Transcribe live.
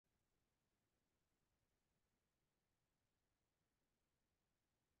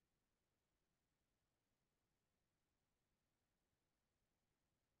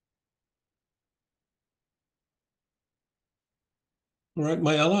All right,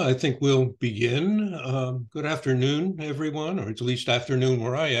 Mayella, I think we'll begin. Good afternoon, everyone, or at least afternoon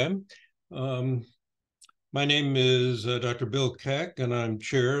where I am. Um, my name is Dr. Bill Keck, and I'm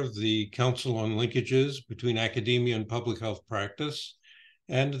chair of the Council on Linkages between Academia and Public Health Practice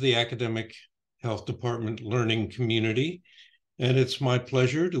and the Academic Health Department Learning Community. And it's my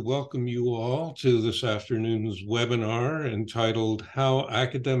pleasure to welcome you all to this afternoon's webinar entitled How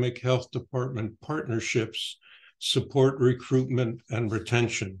Academic Health Department Partnerships Support Recruitment and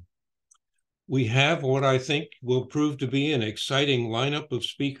Retention. We have what I think will prove to be an exciting lineup of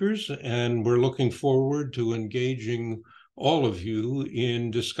speakers, and we're looking forward to engaging all of you in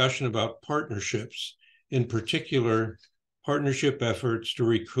discussion about partnerships, in particular, partnership efforts to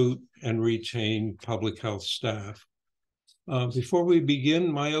recruit and retain public health staff. Before we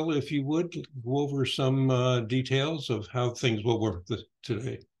begin, Mael, if you would, go over some details of how things will work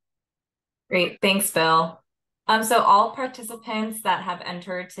today. Great, thanks, Bill. So all participants that have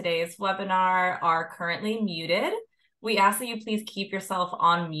entered today's webinar are currently muted. We ask that you please keep yourself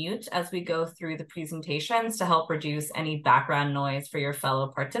on mute as we go through the presentations to help reduce any background noise for your fellow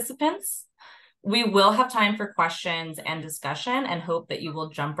participants. We will have time for questions and discussion and hope that you will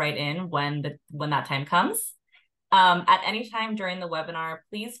jump right in when that time comes. At any time during the webinar,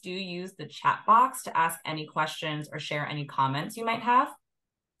 please do use the chat box to ask any questions or share any comments you might have.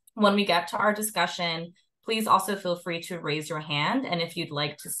 When we get to our discussion, please also feel free to raise your hand. And if you'd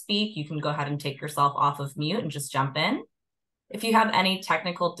like to speak, you can go ahead and take yourself off of mute and just jump in. If you have any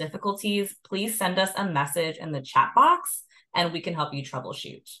technical difficulties, please send us a message in the chat box and we can help you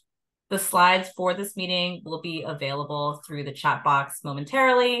troubleshoot. The slides for this meeting will be available through the chat box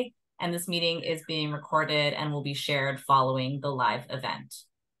momentarily, and this meeting is being recorded and will be shared following the live event.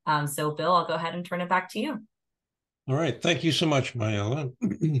 So Bill, I'll go ahead and turn it back to you. All right, thank you so much, Mayella.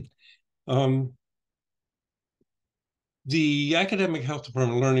 The Academic Health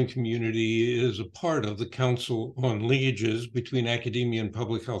Department Learning Community is a part of the Council on Linkages between Academia and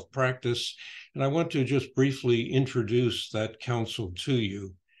Public Health Practice, and I want to just briefly introduce that council to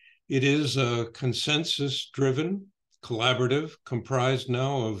you. It is a consensus-driven, collaborative, comprised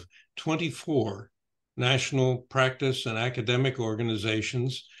now of 24 national practice and academic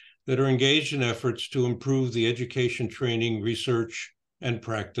organizations that are engaged in efforts to improve the education, training, research, and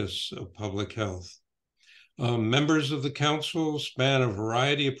practice of public health. Members of the council span a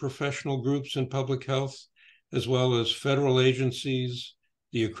variety of professional groups in public health, as well as federal agencies,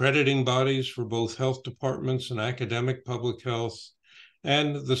 the accrediting bodies for both health departments and academic public health,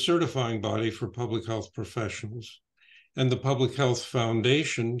 and the certifying body for public health professionals. And the Public Health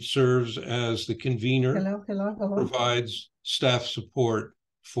Foundation serves as the convener, provides staff support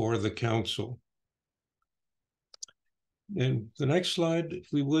for the council. And the next slide, if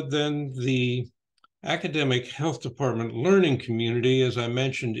we would, then the Academic Health Department Learning Community, as I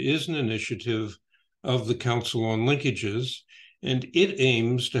mentioned, is an initiative of the Council on Linkages, and it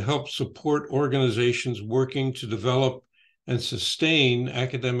aims to help support organizations working to develop and sustain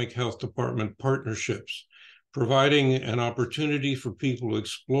academic health department partnerships, providing an opportunity for people to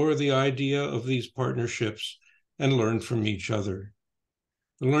explore the idea of these partnerships and learn from each other.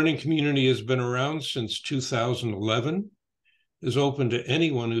 The learning community has been around since 2011, is open to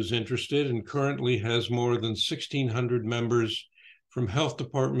anyone who's interested, and currently has more than 1,600 members from health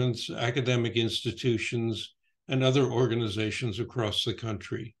departments, academic institutions, and other organizations across the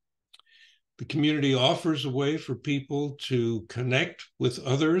country. The community offers a way for people to connect with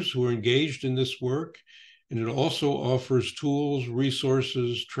others who are engaged in this work, and it also offers tools,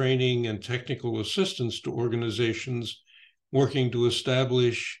 resources, training, and technical assistance to organizations working to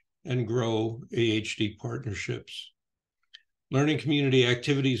establish and grow AHD partnerships. Learning community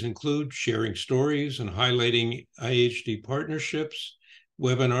activities include sharing stories and highlighting AHD partnerships,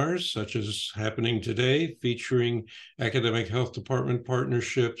 webinars such as happening today featuring academic health department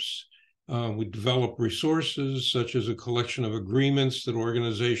partnerships. We develop resources such as a collection of agreements that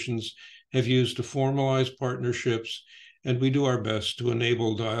organizations have used to formalize partnerships, and we do our best to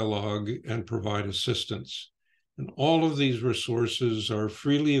enable dialogue and provide assistance. And all of these resources are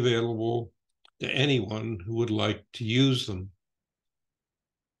freely available to anyone who would like to use them.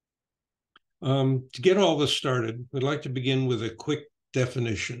 To get all this started, we'd like to begin with a quick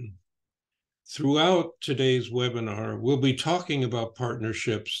definition. Throughout today's webinar, we'll be talking about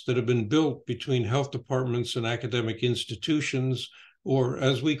partnerships that have been built between health departments and academic institutions, or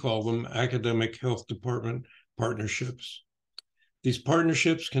as we call them, academic health department partnerships. These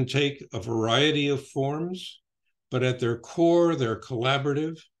partnerships can take a variety of forms, but at their core, they're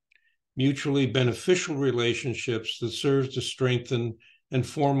collaborative, mutually beneficial relationships that serve to strengthen and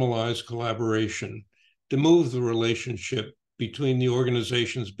formalize collaboration, to move the relationship between the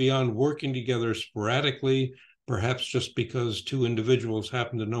organizations beyond working together sporadically, perhaps just because two individuals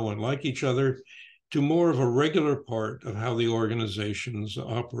happen to know and like each other, to more of a regular part of how the organizations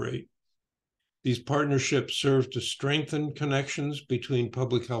operate. These partnerships serve to strengthen connections between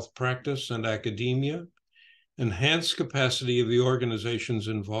public health practice and academia, enhance capacity of the organizations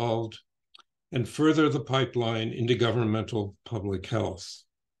involved, and further the pipeline into governmental public health.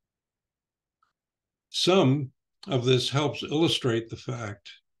 Some of this helps illustrate the fact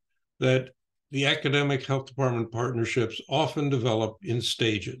that the academic health department partnerships often develop in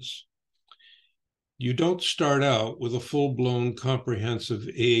stages. You don't start out with a full-blown comprehensive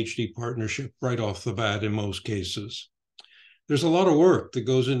AHD partnership right off the bat in most cases. There's a lot of work that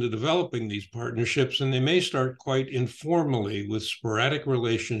goes into developing these partnerships, and they may start quite informally with sporadic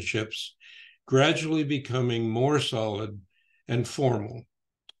relationships, gradually becoming more solid and formal,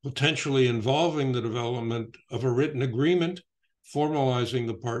 potentially involving the development of a written agreement, formalizing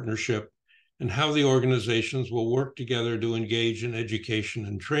the partnership, and how the organizations will work together to engage in education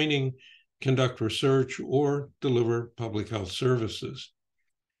and training, conduct research, or deliver public health services.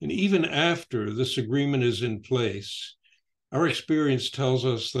 And even after this agreement is in place, our experience tells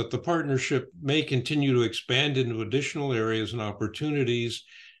us that the partnership may continue to expand into additional areas and opportunities,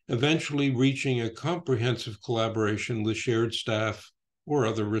 eventually reaching a comprehensive collaboration with shared staff or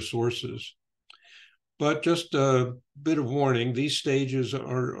other resources. But just a bit of warning, these stages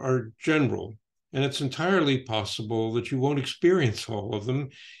are general, and it's entirely possible that you won't experience all of them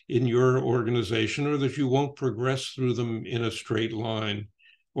in your organization, or that you won't progress through them in a straight line.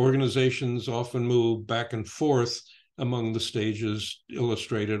 Organizations often move back and forth among the stages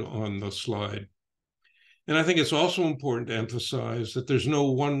illustrated on the slide. And I think it's also important to emphasize that there's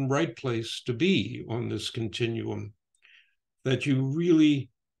no one right place to be on this continuum, that you really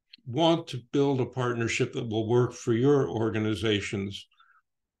want to build a partnership that will work for your organizations,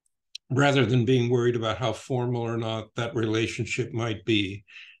 rather than being worried about how formal or not that relationship might be.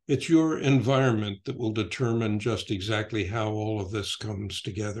 It's your environment that will determine just exactly how all of this comes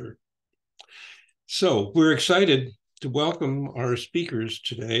together. So we're excited to welcome our speakers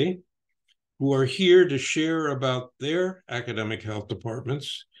today, who are here to share about their academic health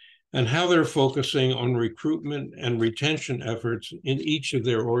departments and how they're focusing on recruitment and retention efforts in each of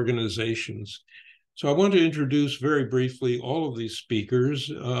their organizations. So I want to introduce very briefly all of these speakers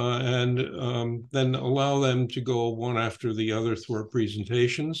and then allow them to go one after the other through our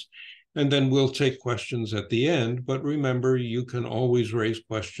presentations. And then we'll take questions at the end. But remember, you can always raise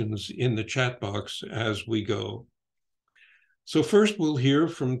questions in the chat box as we go. So first, we'll hear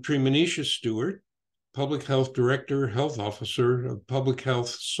from Treemanisha Stewart, Public Health Director, Health Officer of Public Health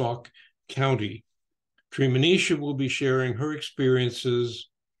Sauk County. Treemanisha will be sharing her experiences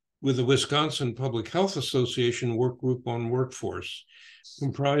with the Wisconsin Public Health Association Work Group on Workforce,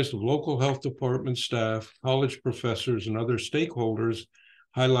 comprised of local health department staff, college professors, and other stakeholders,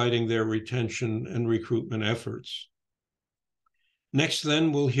 highlighting their retention and recruitment efforts. Next,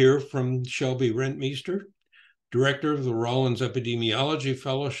 then, we'll hear from Shelby Rentmeester, Director of the Rollins Epidemiology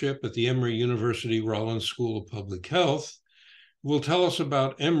Fellowship at the Emory University Rollins School of Public Health, who will tell us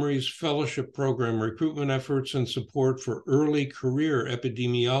about Emory's fellowship program recruitment efforts and support for early career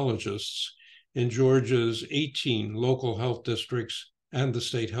epidemiologists in Georgia's 18 local health districts and the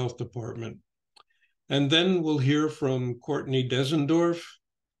state health department. And then we'll hear from Courtney Dezendorf,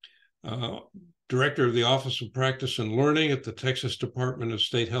 Director of the Office of Practice and Learning at the Texas Department of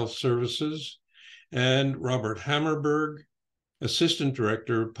State Health Services, and Robert Hammarberg, Assistant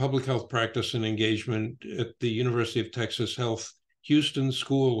Director of Public Health Practice and Engagement at the University of Texas Health Houston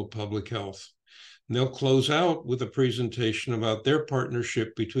School of Public Health. And they'll close out with a presentation about their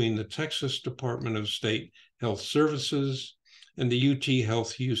partnership between the Texas Department of State Health Services and the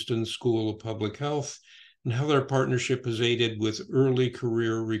UTHealth Houston School of Public Health, and how their partnership has aided with early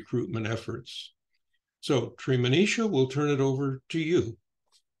career recruitment efforts. So, Treemanisha, we'll turn it over to you.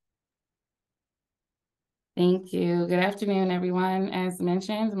 Thank you. Good afternoon, everyone. As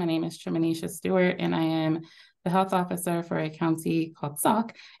mentioned, my name is Treemanisha Stewart, and I am the health officer for a county called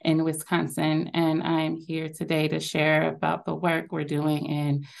Sauk in Wisconsin. And I'm here today to share about the work we're doing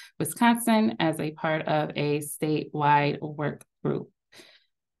in Wisconsin as a part of a statewide work group.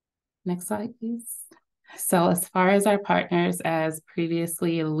 Next slide, please. So as far as our partners, as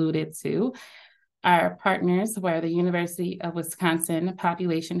previously alluded to, our partners were the University of Wisconsin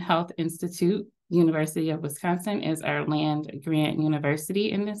Population Health Institute. University of Wisconsin is our land grant university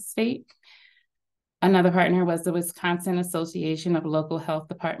in this state. Another partner was the Wisconsin Association of Local Health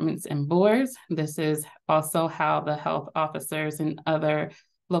Departments and Boards. This is also how the health officers and other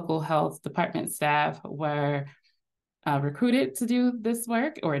local health department staff were recruited to do this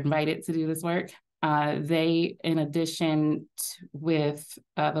work or invited to do this work. They, in addition with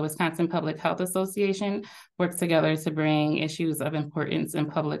the Wisconsin Public Health Association, work together to bring issues of importance in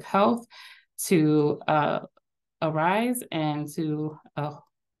public health to arise and to a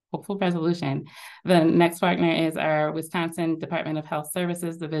hopeful resolution. The next partner is our Wisconsin Department of Health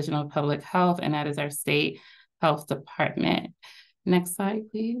Services Division of Public Health, and that is our state health department. Next slide,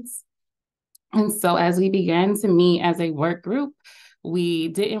 please. And so as we began to meet as a work group, we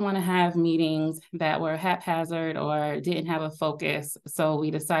didn't want to have meetings that were haphazard or didn't have a focus. So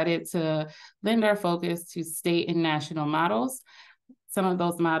we decided to lend our focus to state and national models. Some of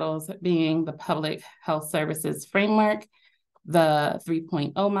those models being the Public Health Services Framework, the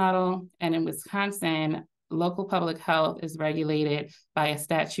 3.0 model, and in Wisconsin, local public health is regulated by a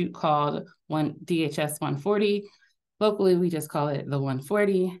statute called DHS 140. Locally, we just call it the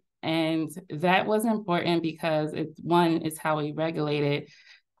 140. And that was important because one is how we regulate it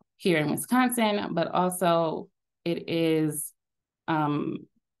here in Wisconsin, but also it is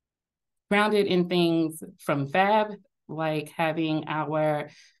grounded in things from FAB, like having our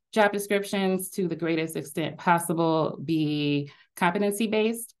job descriptions to the greatest extent possible be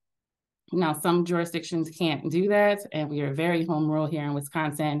competency-based. Now, some jurisdictions can't do that, and we are very home rule here in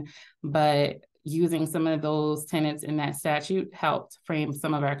Wisconsin, but using some of those tenets in that statute helped frame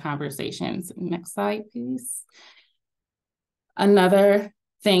some of our conversations. Next slide, please. Another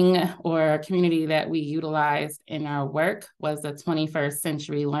thing or community that we utilized in our work was the 21st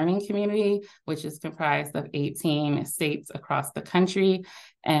Century Learning Community, which is comprised of 18 states across the country.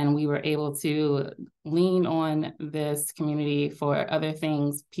 And we were able to lean on this community for other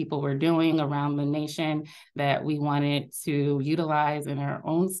things people were doing around the nation that we wanted to utilize in our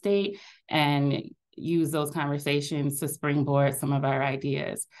own state and use those conversations to springboard some of our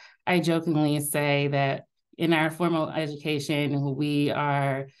ideas. I jokingly say that in our formal education, we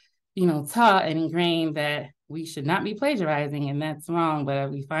are, taught and ingrained that we should not be plagiarizing, and that's wrong,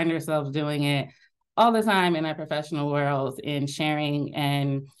 but we find ourselves doing it all the time in our professional worlds in sharing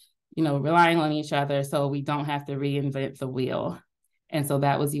and, relying on each other so we don't have to reinvent the wheel. And so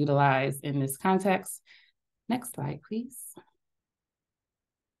that was utilized in this context. Next slide, please.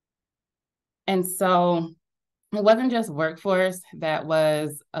 And so it wasn't just workforce that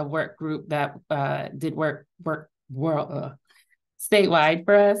was a work group that did work statewide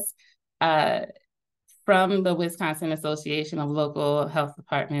for us. From the Wisconsin Association of Local Health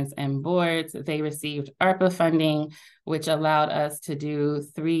Departments and Boards, they received ARPA funding, which allowed us to do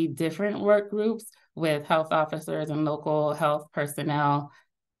 3 different work groups with health officers and local health personnel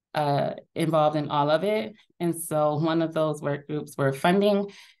involved in all of it. And so one of those work groups were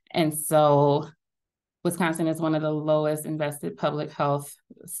funding. And so Wisconsin is one of the lowest invested public health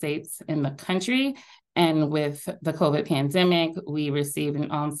states in the country. And with the COVID pandemic, we received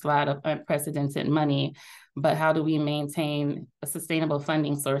an onslaught of unprecedented money. But how do we maintain sustainable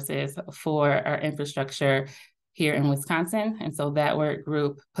funding sources for our infrastructure here in Wisconsin? And so that work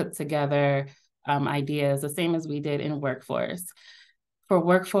group put together ideas, the same as we did in workforce. For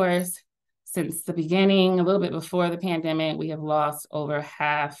workforce, since the beginning, a little bit before the pandemic, we have lost over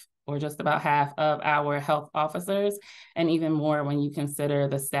half or just about half of our health officers, and even more when you consider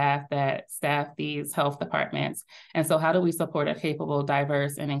the staff that staff these health departments. And so how do we support a capable,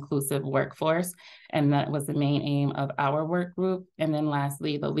 diverse, and inclusive workforce? And that was the main aim of our work group. And then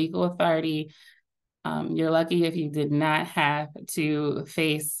lastly, the legal authority. You're lucky if you did not have to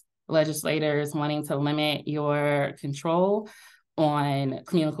face legislators wanting to limit your control on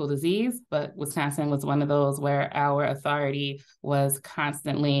communicable disease, but Wisconsin was one of those where our authority was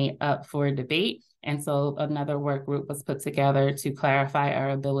constantly up for debate. And so another work group was put together to clarify our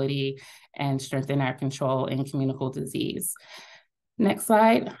ability and strengthen our control in communicable disease. Next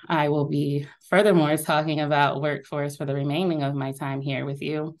slide. I will be furthermore talking about workforce for the remaining of my time here with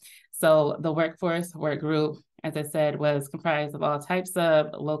you. So the workforce work group, as I said, was comprised of all types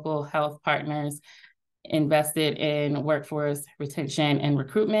of local health partners invested in workforce retention and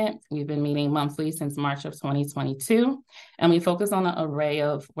recruitment. We've been meeting monthly since March of 2022, and we focus on an array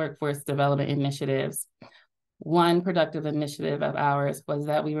of workforce development initiatives. One productive initiative of ours was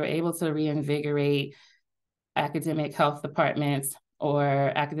that we were able to reinvigorate academic health departments or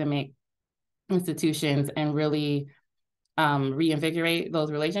academic institutions and really reinvigorate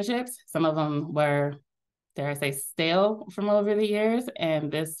those relationships. Some of them were, dare I say, stale from over the years,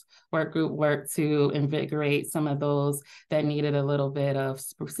 and this work group worked to invigorate some of those that needed a little bit of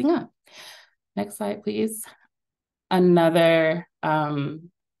sprucing up. Next slide, please. Another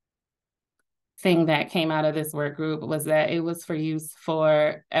thing that came out of this work group was that it was for use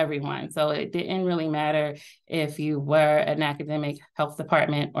for everyone. So it didn't really matter if you were an academic health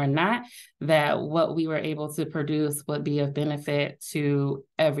department or not, that what we were able to produce would be of benefit to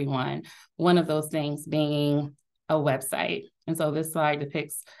everyone. One of those things being a website. And so this slide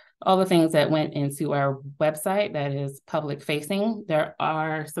depicts all the things that went into our website that is public facing. There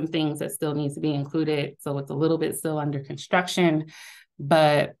are some things that still need to be included, so it's a little bit still under construction,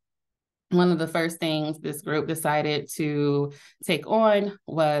 but one of the first things this group decided to take on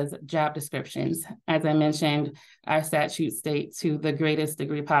was job descriptions. As I mentioned, our statutes state to the greatest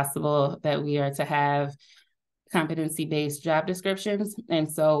degree possible that we are to have competency-based job descriptions.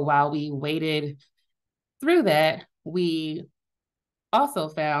 And so while we waited through that, we also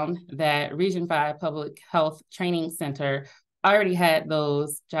found that Region 5 Public Health Training Center already had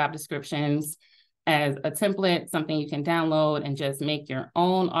those job descriptions as a template, something you can download and just make your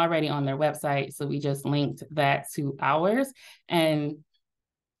own already on their website. So we just linked that to ours, and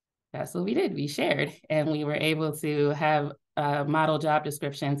that's what we did. We shared, and we were able to have model job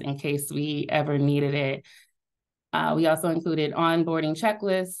descriptions in case we ever needed it. We also included onboarding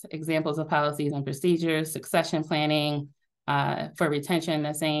checklists, examples of policies and procedures, succession planning, for retention,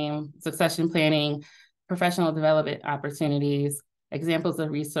 the same succession planning, professional development opportunities, examples of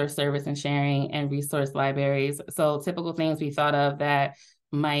resource service and sharing, and resource libraries. So typical things we thought of that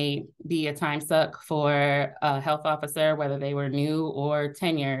might be a time suck for a health officer, whether they were new or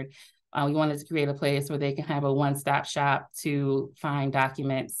tenured. We wanted to create a place where they can have a one-stop shop to find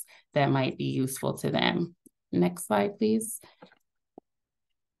documents that might be useful to them. Next slide, please.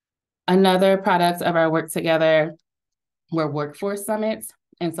 Another product of our work together were workforce summits.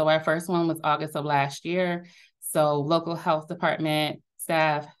 And so our first one was August of last year. So local health department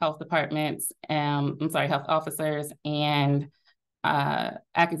staff, health departments, health officers and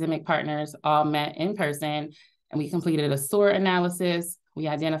academic partners all met in person, and we completed a SOAR analysis. We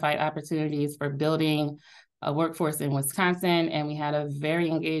identified opportunities for building a workforce in Wisconsin, and we had a very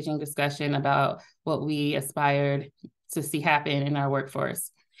engaging discussion about what we aspired to see happen in our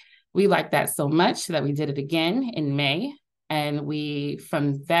workforce. We liked that so much that we did it again in May. And we,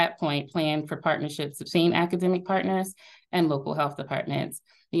 from that point, planned for partnerships between academic partners and local health departments.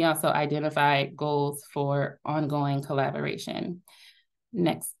 We also identified goals for ongoing collaboration.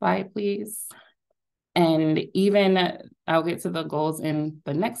 Next slide, please. And even, I'll get to the goals in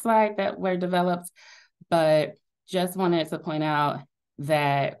the next slide that were developed, but just wanted to point out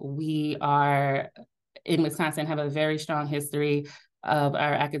that we are, in Wisconsin, have a very strong history of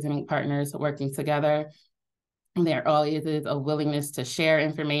our academic partners working together. There always is a willingness to share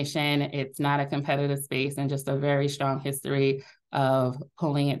information. It's not a competitive space, and just a very strong history of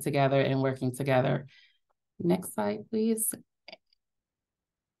pulling it together and working together. Next slide, please.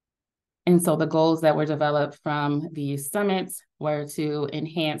 And so the goals that were developed from these summits were to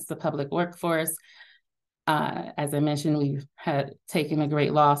enhance the public workforce. As I mentioned, we've had taken a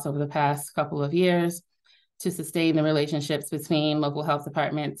great loss over the past couple of years, to sustain the relationships between local health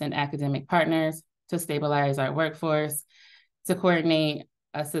departments and academic partners, to stabilize our workforce, to coordinate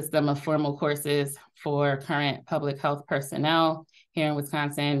a system of formal courses for current public health personnel. Here in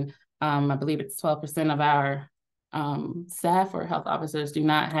Wisconsin, I believe it's 12% of our staff or health officers do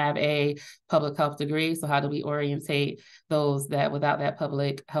not have a public health degree. So how do we orientate those that without that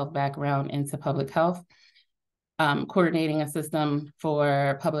public health background into public health? Coordinating a system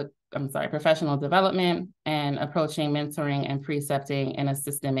for professional development, and approaching mentoring and precepting in a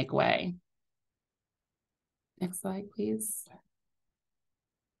systemic way. Next slide, please.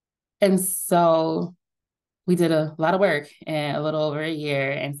 And so we did a lot of work in a little over a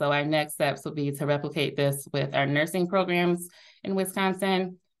year. And so our next steps will be to replicate this with our nursing programs in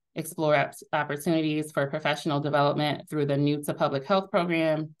Wisconsin, explore opportunities for professional development through the New to Public Health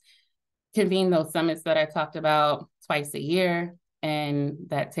program, convene those summits that I talked about twice a year.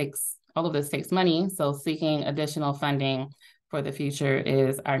 And all of this takes money. So seeking additional funding for the future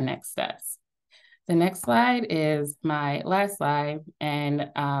is our next steps. The next slide is my last slide, and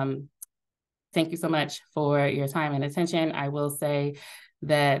thank you so much for your time and attention. I will say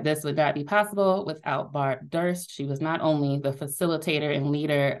that this would not be possible without Barb Durst. She was not only the facilitator and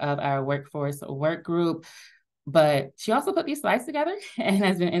leader of our workforce work group, but she also put these slides together and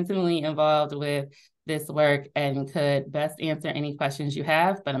has been intimately involved with this work and could best answer any questions you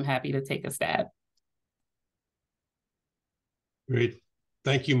have, but I'm happy to take a stab. Great.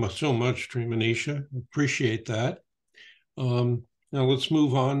 Thank you so much, Treemanisha. Appreciate that. Now let's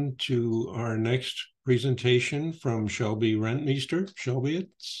move on to our next presentation from Shelby Rentmeester. Shelby,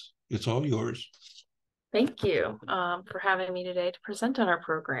 it's all yours. Thank you for having me today to present on our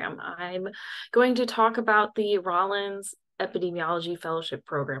program. I'm going to talk about the Rollins Epidemiology Fellowship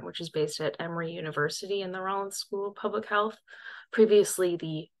Program, which is based at Emory University in the Rollins School of Public Health, previously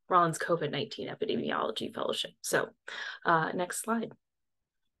the Rollins COVID-19 Epidemiology Fellowship. So next slide.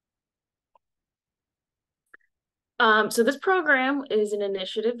 So this program is an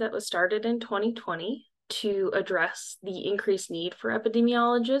initiative that was started in 2020 to address the increased need for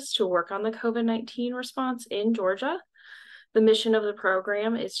epidemiologists to work on the COVID-19 response in Georgia. The mission of the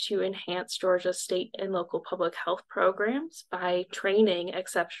program is to enhance Georgia's state and local public health programs by training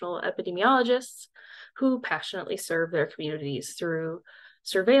exceptional epidemiologists who passionately serve their communities through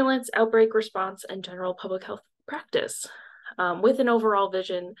surveillance, outbreak response, and general public health practice, with an overall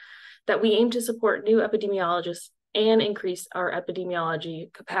vision that we aim to support new epidemiologists and increase our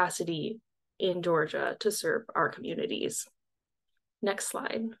epidemiology capacity in Georgia to serve our communities. Next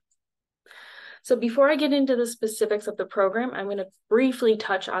slide. So before I get into the specifics of the program, I'm going to briefly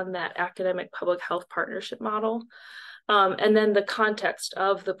touch on that academic public health partnership model, and then the context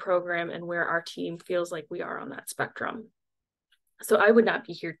of the program and where our team feels like we are on that spectrum. So I would not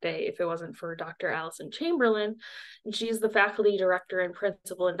be here today if it wasn't for Dr. Allison Chamberlain, and she's the faculty director and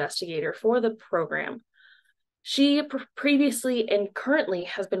principal investigator for the program. She previously and currently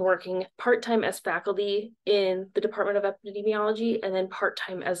has been working part-time as faculty in the Department of Epidemiology and then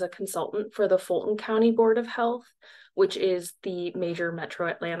part-time as a consultant for the Fulton County Board of Health, which is the major metro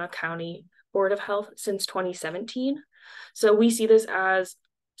Atlanta County Board of Health since 2017. So we see this as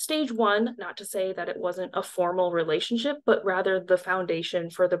stage one, not to say that it wasn't a formal relationship, but rather the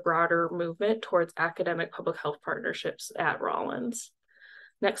foundation for the broader movement towards academic public health partnerships at Rollins.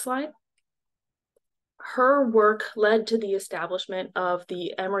 Next slide. Her work led to the establishment of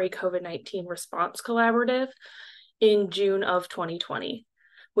the Emory COVID-19 Response Collaborative in June of 2020,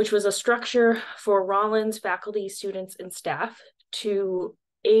 which was a structure for Rollins faculty, students, and staff to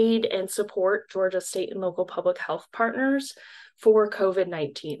aid and support Georgia state and local public health partners for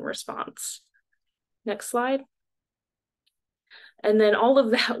COVID-19 response. Next slide. And then all of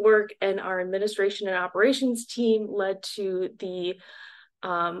that work and our administration and operations team led to the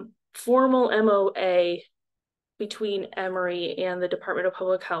formal MOA between Emory and the Department of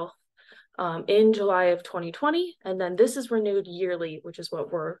Public Health in July of 2020. And then this is renewed yearly, which is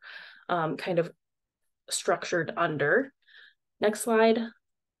what we're kind of structured under. Next slide.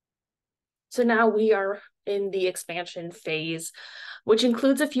 So now we are in the expansion phase, which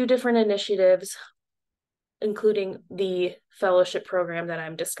includes a few different initiatives, including the fellowship program that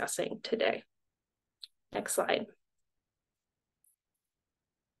I'm discussing today. Next slide.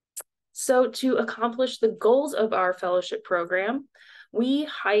 So to accomplish the goals of our fellowship program, we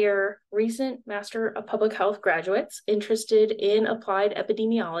hire recent Master of Public Health graduates interested in applied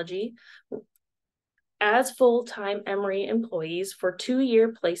epidemiology as full-time Emory employees for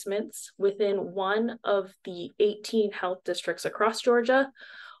 2-year placements within one of the 18 health districts across Georgia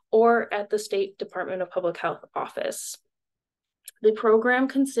or at the State Department of Public Health office. The program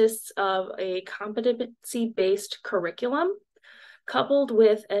consists of a competency-based curriculum coupled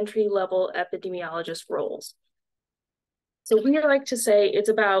with entry-level epidemiologist roles. So we like to say it's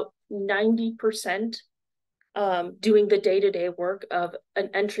about 90% doing the day-to-day work of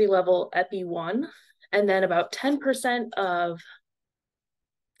an entry-level Epi 1, and then about 10% of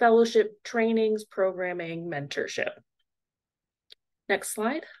fellowship trainings, programming, mentorship. Next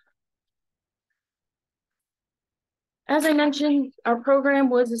slide. As I mentioned, our program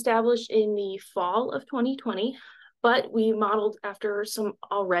was established in the fall of 2020, but we modeled after some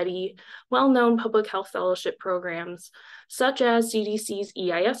already well-known public health fellowship programs, such as CDC's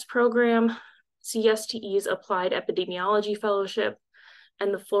EIS program, CSTE's Applied Epidemiology Fellowship,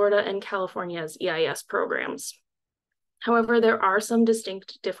 and the Florida and California's EIS programs. However, there are some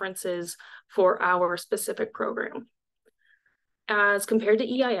distinct differences for our specific program. As compared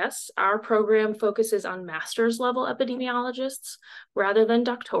to EIS, our program focuses on master's level epidemiologists rather than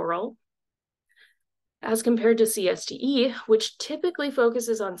doctoral. As compared to CSTE, which typically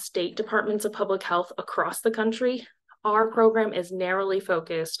focuses on state departments of public health across the country, our program is narrowly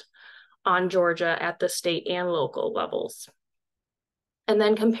focused on Georgia at the state and local levels. And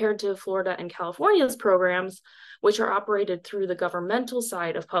then compared to Florida and California's programs, which are operated through the governmental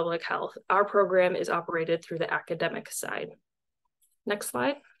side of public health, our program is operated through the academic side. Next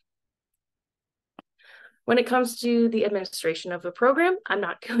slide. When it comes to the administration of the program, I'm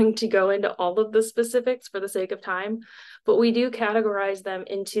not going to go into all of the specifics for the sake of time, but we do categorize them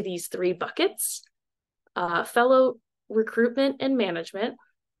into these 3 buckets: fellow recruitment and management,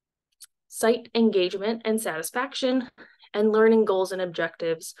 site engagement and satisfaction, and learning goals and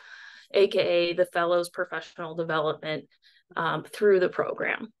objectives AKA the fellows professional development through the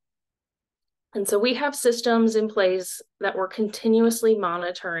program. And so we have systems in place that we're continuously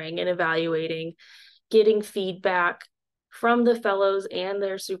monitoring and evaluating, getting feedback from the fellows and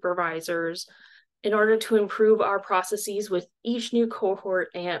their supervisors in order to improve our processes with each new cohort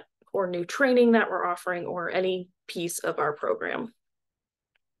or new training that we're offering or any piece of our program.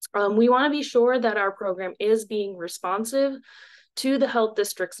 We want to be sure that our program is being responsive to the health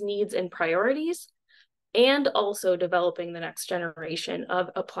district's needs and priorities, and also developing the next generation of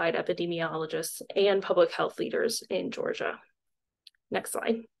applied epidemiologists and public health leaders in Georgia. Next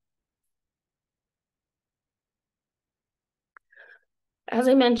slide. As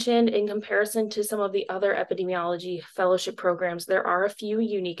I mentioned, in comparison to some of the other epidemiology fellowship programs, there are a few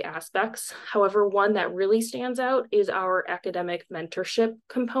unique aspects. However, one that really stands out is our academic mentorship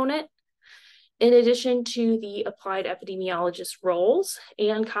component. In addition to the applied epidemiologist roles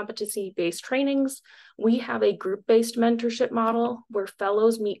and competency-based trainings, we have a group-based mentorship model where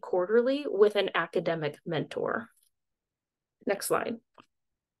fellows meet quarterly with an academic mentor. Next slide.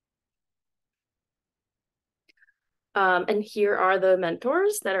 And here are the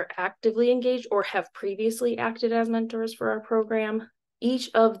mentors that are actively engaged or have previously acted as mentors for our program.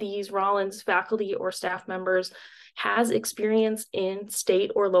 Each of these Rollins faculty or staff members has experience in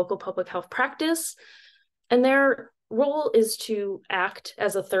state or local public health practice, and their role is to act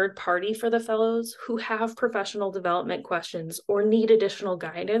as a third party for the fellows who have professional development questions or need additional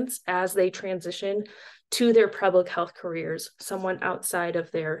guidance as they transition to their public health careers, someone outside of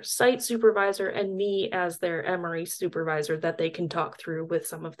their site supervisor and me as their Emory supervisor that they can talk through with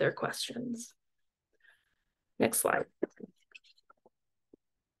some of their questions. Next slide.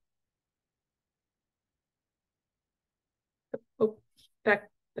 Oh,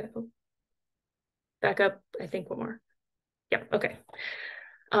 back up, I think one more. Yeah, okay.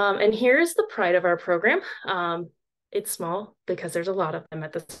 And here's the pride of our program. It's small because there's a lot of them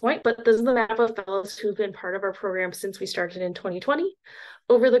at this point, but this is the map of fellows who've been part of our program since we started in 2020.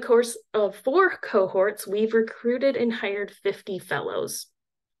 Over the course of 4 cohorts, we've recruited and hired 50 fellows.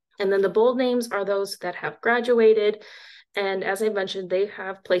 And then the bold names are those that have graduated. And as I mentioned, they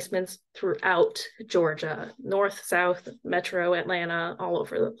have placements throughout Georgia, north, south, metro, Atlanta, all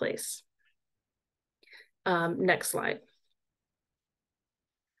over the place. Next slide.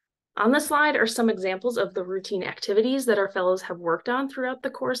 On the slide are some examples of the routine activities that our fellows have worked on throughout the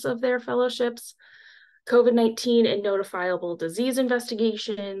course of their fellowships: COVID-19 and notifiable disease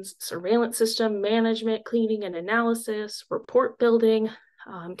investigations, surveillance system management, cleaning and analysis, report building,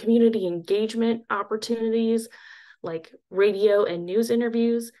 community engagement opportunities like radio and news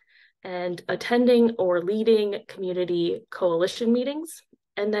interviews, and attending or leading community coalition meetings.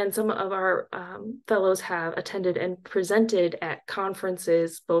 And then some of our fellows have attended and presented at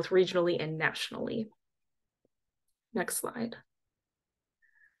conferences, both regionally and nationally. Next slide.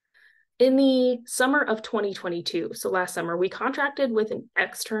 In the summer of 2022, so last summer, we contracted with an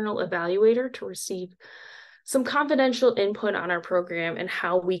external evaluator to receive some confidential input on our program and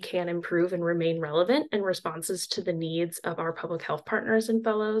how we can improve and remain relevant and responses to the needs of our public health partners and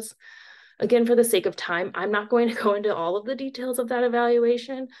fellows. Again, for the sake of time, I'm not going to go into all of the details of that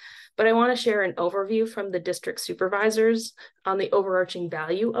evaluation, but I want to share an overview from the district supervisors on the overarching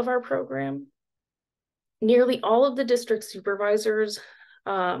value of our program. Nearly all of the district supervisors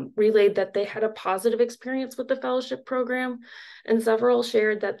relayed that they had a positive experience with the fellowship program, and several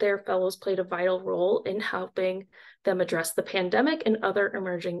shared that their fellows played a vital role in helping them address the pandemic and other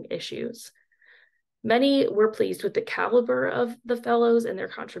emerging issues. Many were pleased with the caliber of the fellows and their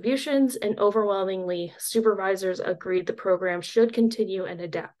contributions, and overwhelmingly, supervisors agreed the program should continue and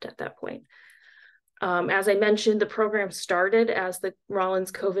adapt at that point. As I mentioned, the program started as the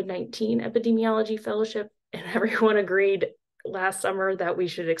Rollins COVID-19 Epidemiology Fellowship, and everyone agreed last summer that we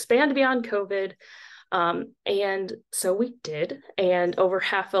should expand beyond COVID. And so we did, and over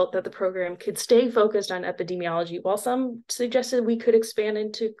half felt that the program could stay focused on epidemiology, while some suggested we could expand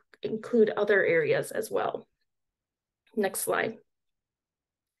into include other areas as well. Next slide.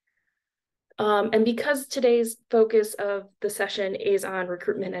 And because today's focus of the session is on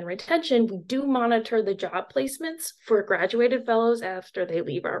recruitment and retention, we do monitor the job placements for graduated fellows after they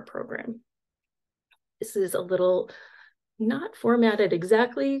leave our program. This is a little not formatted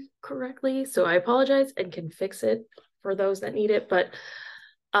exactly correctly, so I apologize and can fix it for those that need it. But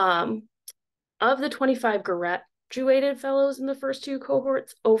of the 25 graduated fellows in the first 2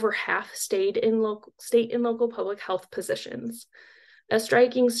 cohorts, over half stayed in state and local public health positions. A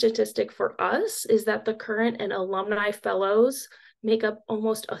striking statistic for us is that the current and alumni fellows make up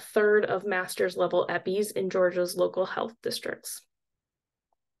almost a third of master's level EPIs in Georgia's local health districts.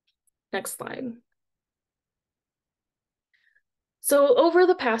 Next slide. So over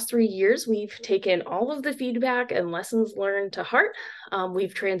the past 3 years, we've taken all of the feedback and lessons learned to heart.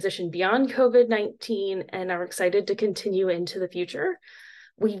 We've transitioned beyond COVID-19 and are excited to continue into the future.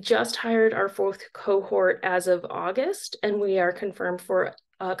 We just hired our 4th cohort as of August, and we are confirmed for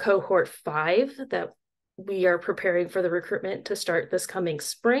cohort 5 that we are preparing for the recruitment to start this coming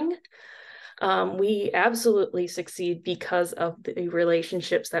spring. We absolutely succeed because of the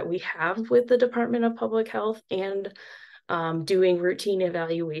relationships that we have with the Department of Public Health and doing routine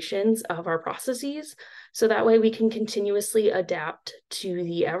evaluations of our processes. So that way we can continuously adapt to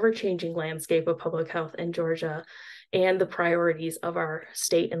the ever-changing landscape of public health in Georgia and the priorities of our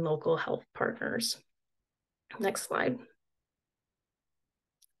state and local health partners. Next slide.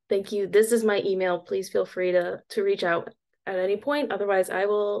 Thank you. This is my email. Please feel free to reach out at any point. Otherwise, I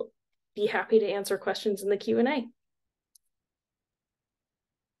will be happy to answer questions in the Q&A.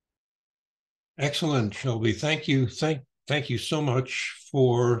 Excellent, Shelby. Thank you. Thank you so much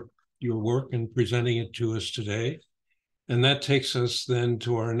for your work in presenting it to us today. And that takes us then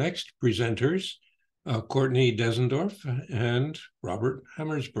to our next presenters, Courtney Dezendorf and Robert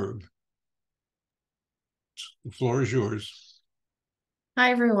Hammarberg. The floor is yours.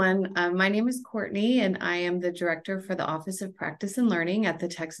 Hi, everyone. My name is Courtney, and I am the Director for the Office of Practice and Learning at the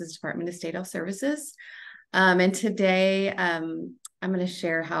Texas Department of State Health Services. And today, I'm going to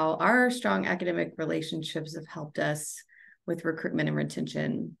share how our strong academic relationships have helped us with recruitment and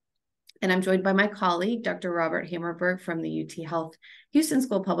retention. And I'm joined by my colleague, Dr. Robert Hammarberg from the UTHealth Houston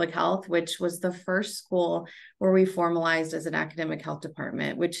School of Public Health, which was the first school where we formalized as an academic health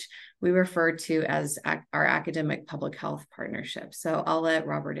department, which we refer to as our academic public health partnership. So I'll let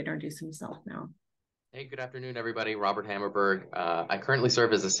Robert introduce himself now. Hey, good afternoon, everybody. Robert Hammarberg. I currently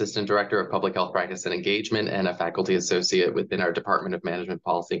serve as Assistant Director of Public Health Practice and Engagement and a faculty associate within our Department of Management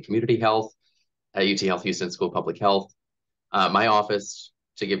Policy and Community Health at UTHealth Houston School of Public Health. My office,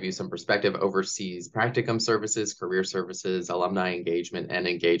 to give you some perspective, oversees practicum services, career services, alumni engagement, and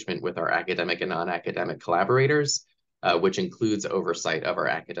engagement with our academic and non-academic collaborators, which includes oversight of our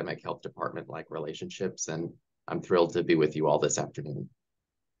academic health department-like relationships. And I'm thrilled to be with you all this afternoon.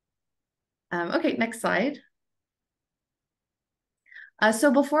 Okay, next slide.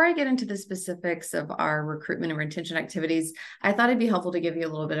 So before I get into the specifics of our recruitment and retention activities, I thought it'd be helpful to give you a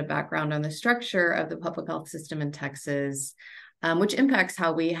little bit of background on the structure of the public health system in Texas, which impacts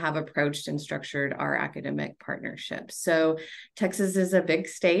how we have approached and structured our academic partnerships. So Texas is a big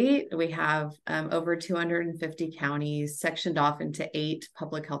state. We have over 250 counties sectioned off into 8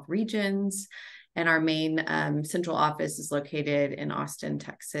 public health regions, and our main central office is located in Austin,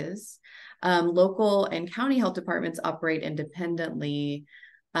 Texas. Local and county health departments operate independently,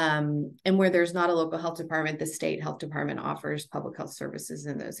 and where there's not a local health department, the state health department offers public health services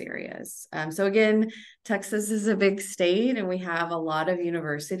in those areas. So again, Texas is a big state, and we have a lot of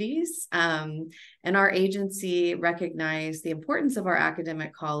universities, and our agency recognized the importance of our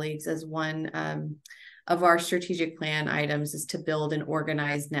academic colleagues as one of our strategic plan items is to build an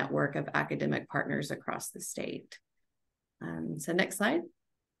organized network of academic partners across the state. So next slide.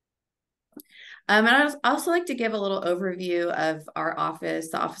 And I'd also like to give a little overview of our office,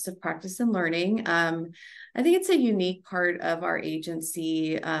 the Office of Practice and Learning. I think it's a unique part of our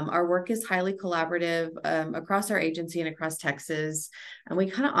agency. Our work is highly collaborative across our agency and across Texas. And we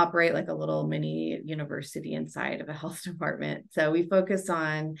kind of operate like a little mini university inside of a health department. So we focus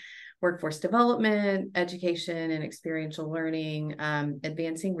on workforce development, education and experiential learning,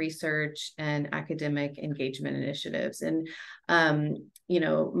 advancing research and academic engagement initiatives. And, you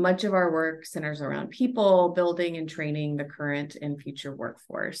know, much of our work centers around people, building and training the current and future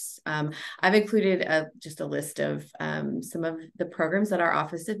workforce. I've included just a list of some of the programs that our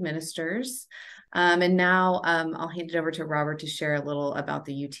office administers. And now I'll hand it over to Robert to share a little about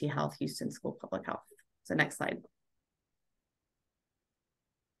the UTHealth Houston School of Public Health. So next slide.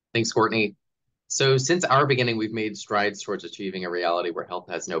 Thanks, Courtney. So since our beginning, we've made strides towards achieving a reality where health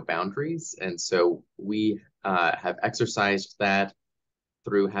has no boundaries. And so we have exercised that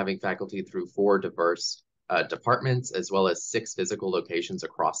through having faculty through 4 diverse departments, as well as 6 physical locations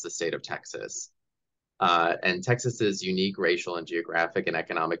across the state of Texas. And Texas's unique racial and geographic and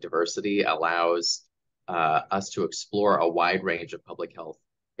economic diversity allows us to explore a wide range of public health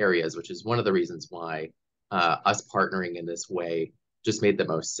areas, which is one of the reasons why us partnering in this way just made the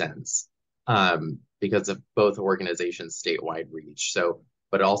most sense because of both organizations' statewide reach. So,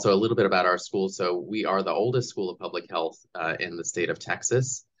 but also a little bit about our school. So we are the oldest school of public health in the state of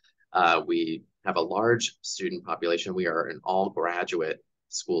Texas. We have a large student population. We are an all-graduate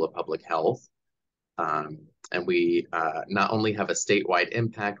school of public health. And we not only have a statewide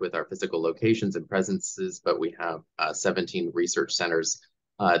impact with our physical locations and presences, but we have 17 research centers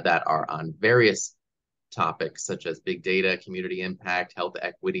that are on various topics such as big data, community impact, health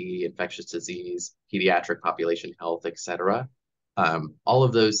equity, infectious disease, pediatric population health, etc. All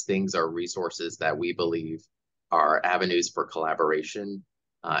of those things are resources that we believe are avenues for collaboration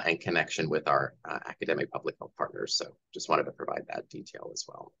and connection with our academic public health partners. So just wanted to provide that detail as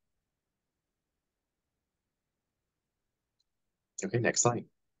well. Okay, next slide.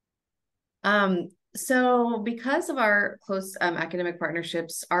 So because of our close academic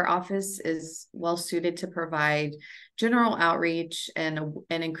partnerships, our office is well suited to provide general outreach and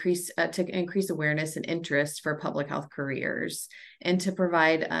increase awareness and interest for public health careers, and to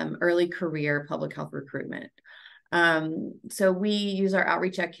provide early career public health recruitment. So we use our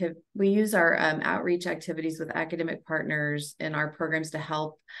outreach activities with academic partners in our programs to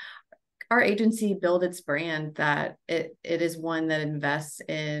help our agency build its brand, that it is one that invests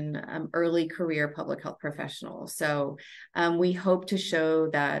in early career public health professionals. So we hope to show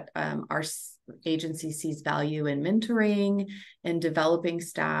that our agency sees value in mentoring and developing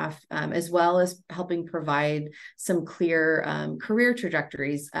staff, as well as helping provide some clear career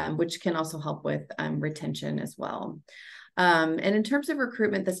trajectories, which can also help with retention as well. And in terms of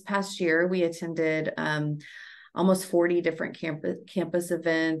recruitment, this past year, we attended almost 40 different campus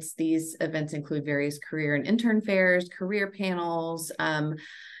events. These events include various career and intern fairs, career panels,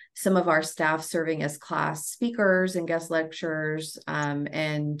 some of our staff serving as class speakers and guest lecturers.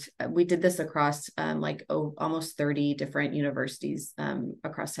 And we did this across almost 30 different universities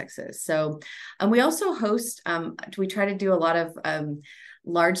across Texas. So we also host, we try to do a lot of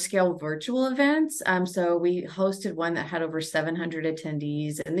large-scale virtual events. So we hosted one that had over 700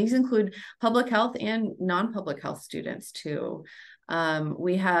 attendees, and these include public health and non-public health students too.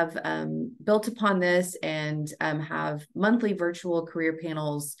 We have built upon this and have monthly virtual career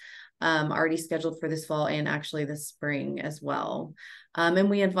panels already scheduled for this fall and actually this spring as well. And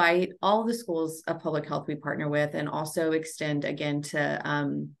we invite all the schools of public health we partner with, and also extend again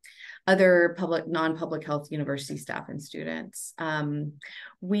to other non-public health university staff and students.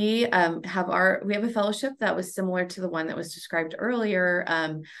 We have a fellowship that was similar to the one that was described earlier.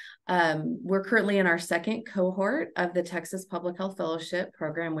 We're currently in our second cohort of the Texas Public Health Fellowship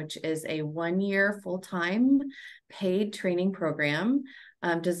Program, which is a one-year full-time paid training program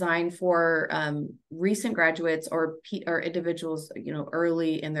designed for recent graduates or individuals,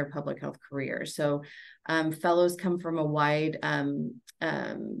 early in their public health career. So fellows come from a wide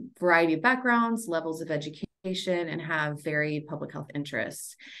variety of backgrounds, levels of education, and have varied public health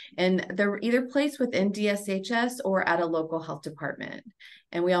interests. And they're either placed within DSHS or at a local health department.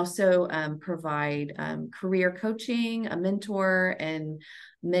 And we also provide career coaching, a mentor, and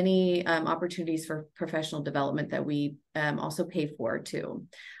many opportunities for professional development that we also pay for too.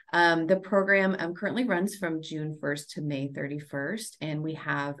 The program currently runs from June 1st to May 31st, and we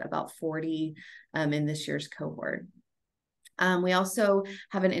have about 40 in this year's cohort. We also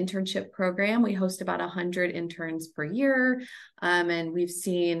have an internship program. We host about 100 interns per year, and we've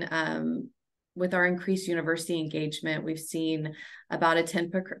seen with our increased university engagement, we've seen about a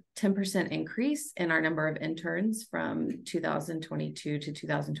 10% increase in our number of interns from 2022 to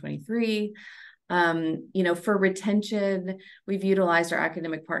 2023. For retention, we've utilized our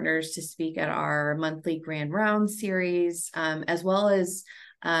academic partners to speak at our monthly Grand Round series, as well as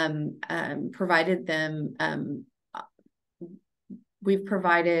provided them we've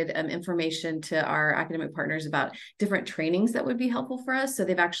provided information to our academic partners about different trainings that would be helpful for us. So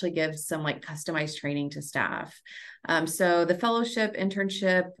they've actually given some customized training to staff. So the fellowship,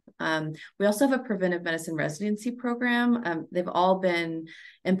 internship, we also have a preventive medicine residency program. They've all been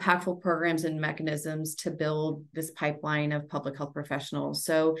impactful programs and mechanisms to build this pipeline of public health professionals.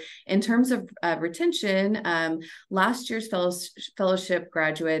 So in terms of retention, last year's fellowship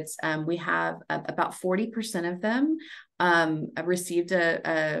graduates, we have about 40% of them received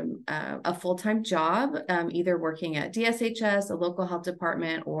a full-time job, either working at DSHS, a local health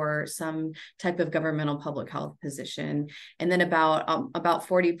department, or some type of governmental public health position. And then about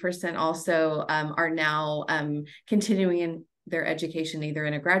 40% also are now continuing in their education, either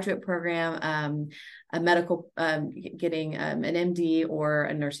in a graduate program, a medical, getting an MD, or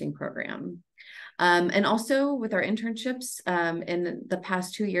a nursing program. And also with our internships, in the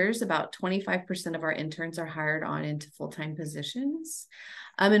past 2 years, about 25% of our interns are hired on into full-time positions.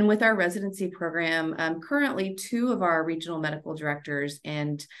 And with our residency program, currently 2 of our regional medical directors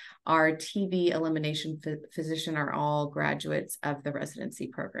and our TB elimination physician are all graduates of the residency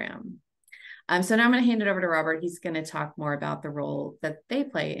program. So now I'm going to hand it over to Robert. He's going to talk more about the role that they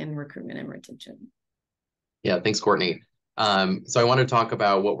play in recruitment and retention. Yeah, thanks, Courtney. So I want to talk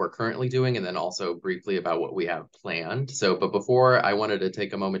about what we're currently doing and then also briefly about what we have planned. But before, I wanted to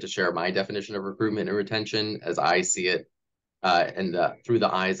take a moment to share my definition of recruitment and retention as I see it through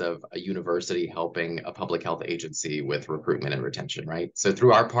the eyes of a university helping a public health agency with recruitment and retention, right? So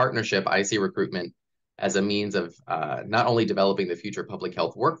through our partnership, I see recruitment as a means of not only developing the future public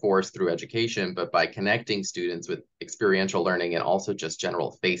health workforce through education, but by connecting students with experiential learning and also just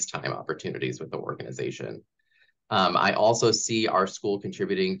general face time opportunities with the organization. I also see our school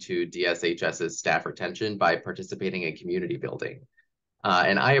contributing to DSHS's staff retention by participating in community building.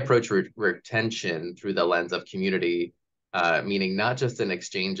 And I approach retention through the lens of community, meaning not just an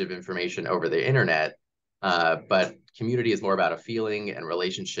exchange of information over the internet, but community is more about a feeling and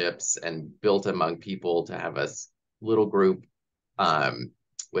relationships and built among people to have a little group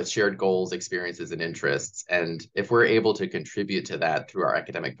with shared goals, experiences, and interests. And if we're able to contribute to that through our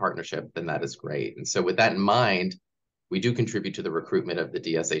academic partnership, then that is great. And so with that in mind, we do contribute to the recruitment of the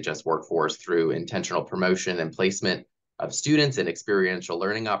DSHS workforce through intentional promotion and placement of students and experiential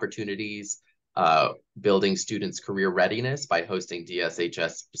learning opportunities, building students' career readiness by hosting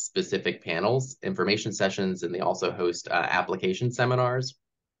DSHS-specific panels, information sessions, and they also host application seminars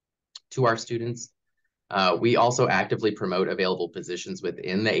to our students. We also actively promote available positions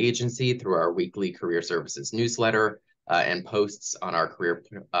within the agency through our weekly career services newsletter and posts on our career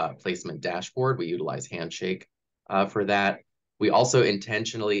placement dashboard. We utilize Handshake for that. We also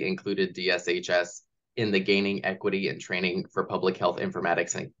intentionally included DSHS in the Gaining Equity and Training for Public Health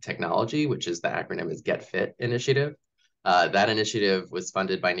Informatics and Technology, which is the acronym is Get Fit initiative. That initiative was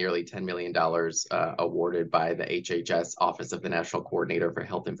funded by nearly $10 million awarded by the HHS Office of the National Coordinator for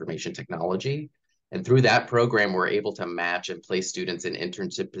Health Information Technology. And through that program, we're able to match and place students in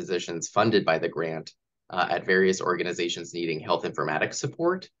internship positions funded by the grant at various organizations needing health informatics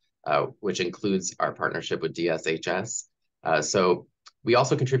support, which includes our partnership with DSHS. So we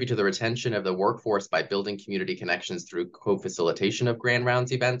also contribute to the retention of the workforce by building community connections through co-facilitation of Grand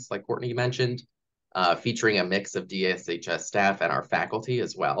Rounds events, like Courtney mentioned, featuring a mix of DSHS staff and our faculty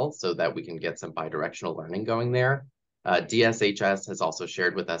as well, so that we can get some bidirectional learning going there. DSHS has also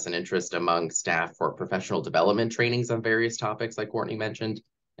shared with us an interest among staff for professional development trainings on various topics, like Courtney mentioned,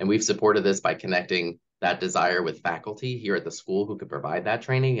 and we've supported this by connecting that desire with faculty here at the school who could provide that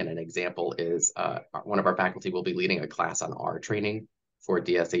training. And an example is one of our faculty will be leading a class on R training for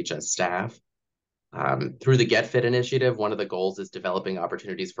DSHS staff. Through the Get Fit initiative, one of the goals is developing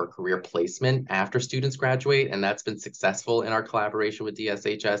opportunities for career placement after students graduate, and that's been successful in our collaboration with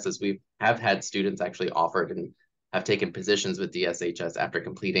DSHS as we have had students actually offered and have taken positions with DSHS after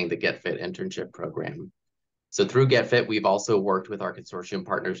completing the Get Fit internship program. So through Get Fit, we've also worked with our consortium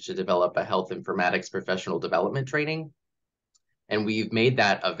partners to develop a health informatics professional development training. And we've made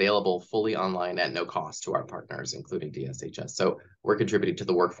that available fully online at no cost to our partners, including DSHS. So we're contributing to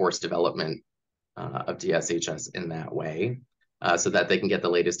the workforce development of DSHS in that way, so that they can get the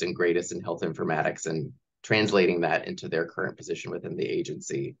latest and greatest in health informatics and translating that into their current position within the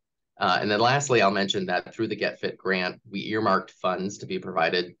agency. And then lastly, I'll mention that through the Get Fit grant, we earmarked funds to be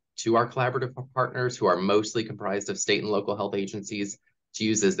provided to our collaborative partners who are mostly comprised of state and local health agencies to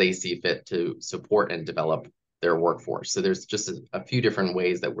use as they see fit to support and develop their workforce. So there's just a few different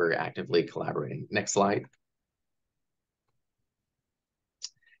ways that we're actively collaborating. Next slide.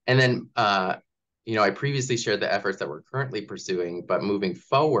 And then, I previously shared the efforts that we're currently pursuing, but moving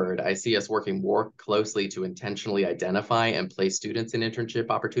forward, I see us working more closely to intentionally identify and place students in internship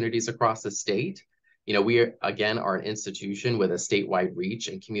opportunities across the state. We again are an institution with a statewide reach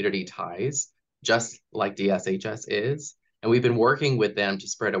and community ties, just like DSHS is. And we've been working with them to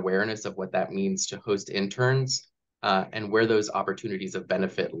spread awareness of what that means to host interns and where those opportunities of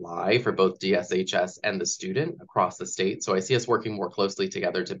benefit lie for both DSHS and the student across the state. So I see us working more closely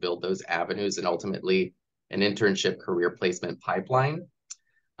together to build those avenues and ultimately an internship career placement pipeline.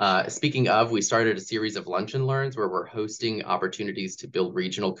 Speaking of, we started a series of lunch and learns where we're hosting opportunities to build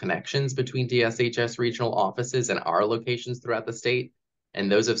regional connections between DSHS regional offices and our locations throughout the state.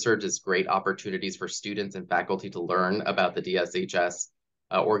 And those have served as great opportunities for students and faculty to learn about the DSHS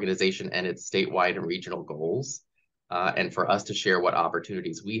organization and its statewide and regional goals. And for us to share what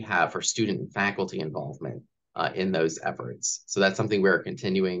opportunities we have for student and faculty involvement in those efforts. So that's something we're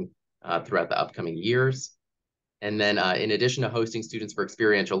continuing throughout the upcoming years. And then in addition to hosting students for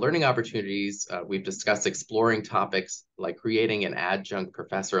experiential learning opportunities, we've discussed exploring topics like creating an adjunct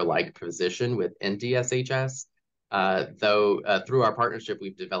professor-like position within DSHS. Though through our partnership,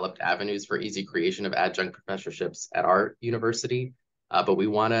 we've developed avenues for easy creation of adjunct professorships at our university. But we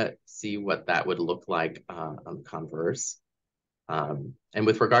want to see what that would look like on the converse. And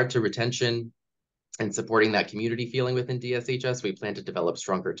with regard to retention, And supporting that community feeling within DSHS, we plan to develop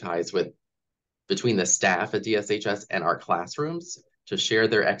stronger ties between the staff at DSHS and our classrooms to share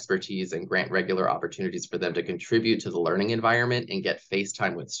their expertise and grant regular opportunities for them to contribute to the learning environment and get face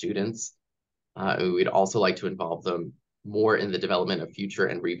time with students. We'd also like to involve them more in the development of future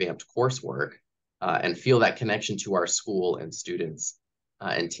and revamped coursework and feel that connection to our school and students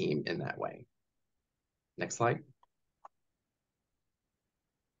and team in that way. Next slide.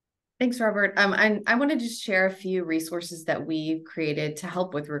 Thanks, Robert. I want to just share a few resources that we've created to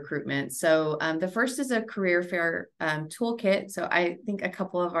help with recruitment. So the first is a career fair toolkit. So I think a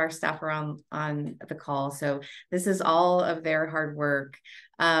couple of our staff are on the call. So this is all of their hard work.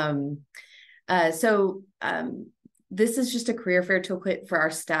 This is just a career fair toolkit for our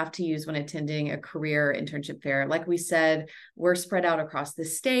staff to use when attending a career internship fair. Like we said, we're spread out across the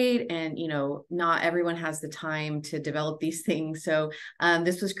state and, not everyone has the time to develop these things. So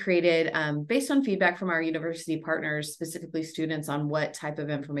this was created based on feedback from our university partners, specifically students, on what type of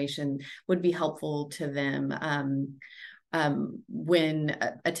information would be helpful to them when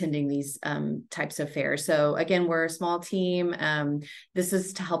attending these types of fairs. So again, we're a small team. This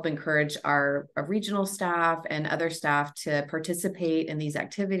is to help encourage our regional staff and other staff to participate in these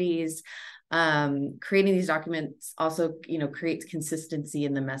activities. Creating these documents also, creates consistency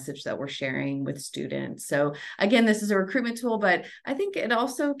in the message that we're sharing with students. So again, this is a recruitment tool, but I think it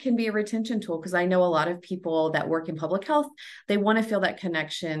also can be a retention tool, because I know a lot of people that work in public health, they want to feel that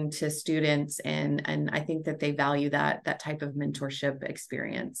connection to students, and I think that they value that type of mentorship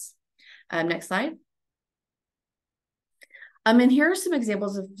experience. Next slide. And here are some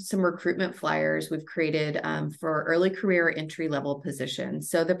examples of some recruitment flyers we've created for early career entry level positions.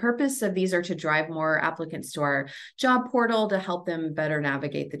 So the purpose of these are to drive more applicants to our job portal to help them better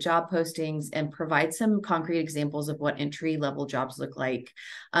navigate the job postings and provide some concrete examples of what entry level jobs look like.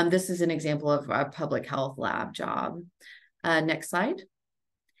 This is an example of a public health lab job. Next slide.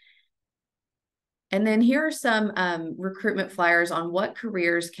 And then here are some recruitment flyers on what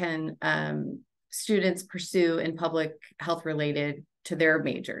careers can students pursue in public health related to their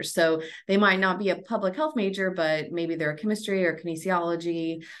majors. So they might not be a public health major, but maybe they're a chemistry or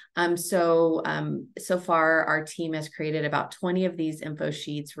kinesiology. So far, our team has created about 20 of these info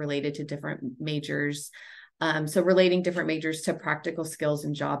sheets related to different majors. So relating different majors to practical skills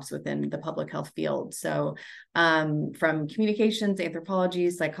and jobs within the public health field. So from communications,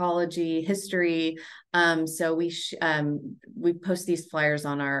 anthropology, psychology, history. So we post these flyers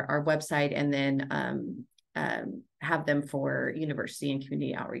on our website, and then have them for university and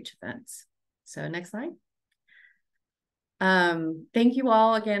community outreach events. So next slide. Thank you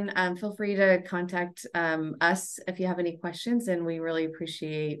all again. Feel free to contact us if you have any questions, and we really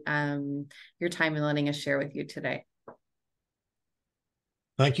appreciate your time and letting us share with you today.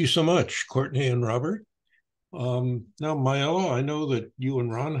 Thank you so much, Courtney and Robert. Now, Maella, I know that you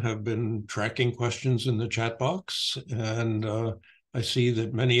and Ron have been tracking questions in the chat box, and I see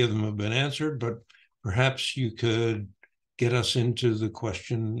that many of them have been answered, but perhaps you could get us into the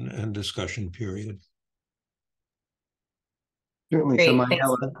question and discussion period. Certainly. Great,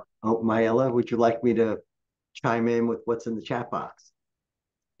 So Maella, would you like me to chime in with what's in the chat box?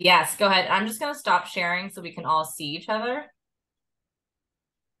 Yes, go ahead. I'm just going to stop sharing so we can all see each other.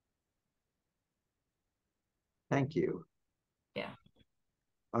 Thank you. Yeah.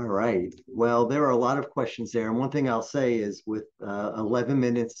 All right. Well, there are a lot of questions there. And one thing I'll say is, with 11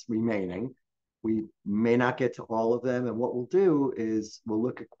 minutes remaining, we may not get to all of them. And what we'll do is we'll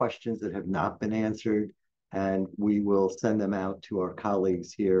look at questions that have not been answered, and we will send them out to our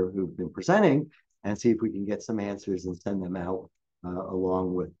colleagues here who've been presenting and see if we can get some answers and send them out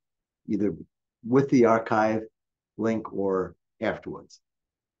along with either with the archive link or afterwards.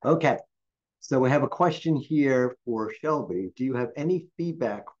 Okay, so we have a question here for Shelby. Do you have any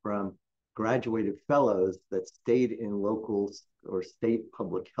feedback from graduated fellows that stayed in local or state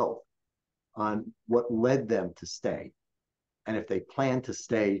public health on what led them to stay, and if they plan to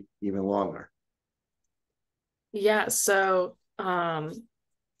stay even longer? Yeah, so the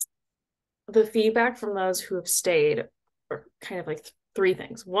feedback from those who have stayed are kind of like three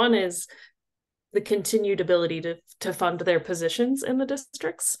things. One is the continued ability to fund their positions in the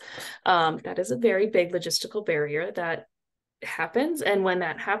districts. That is a very big logistical barrier that happens. And when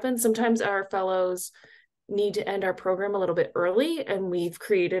that happens, sometimes our fellows need to end our program a little bit early, and we've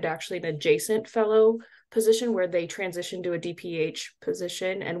created actually an adjacent fellow position where they transition to a DrPH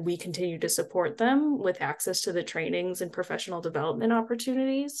position, and we continue to support them with access to the trainings and professional development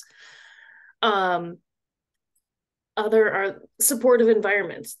opportunities. Other are supportive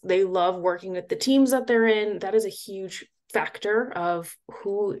environments. They love working with the teams that they're in. That is a huge factor of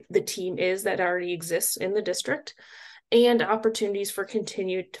who the team is that already exists in the district, and opportunities for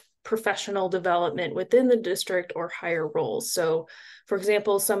continued professional development within the district or higher roles. So, for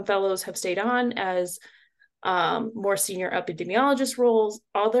example, some fellows have stayed on as more senior epidemiologist roles.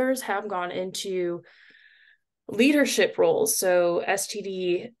 Others have gone into leadership roles. So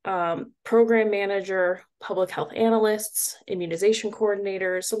STD program manager, public health analysts, immunization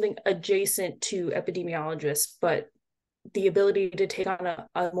coordinators, something adjacent to epidemiologists, but the ability to take on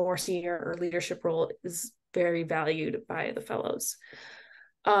a more senior or leadership role is very valued by the fellows.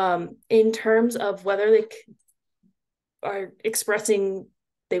 In terms of whether they are expressing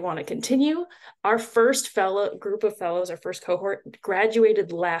they want to continue, our first group of fellows, our first cohort,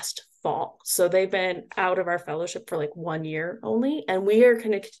 graduated last fall. So they've been out of our fellowship for like 1 year only, and we are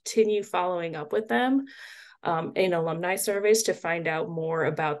going to continue following up with them in alumni surveys to find out more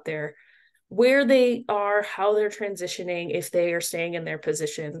about where they are, how they're transitioning, if they are staying in their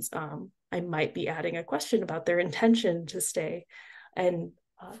positions. I might be adding a question about their intention to stay, and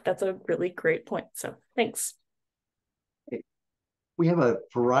that's a really great point. So thanks. We have a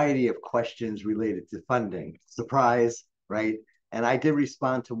variety of questions related to funding. Surprise, right? And I did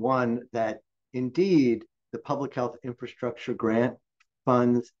respond to one that indeed the public health infrastructure grant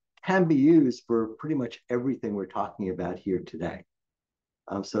funds can be used for pretty much everything we're talking about here today.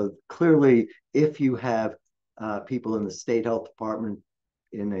 So clearly, if you have people in the state health department,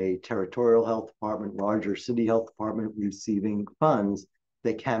 in a territorial health department, larger city health department receiving funds,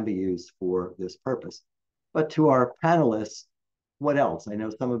 they can be used for this purpose. But to our panelists, what else? I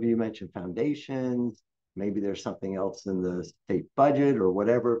know some of you mentioned foundations, maybe there's something else in the state budget or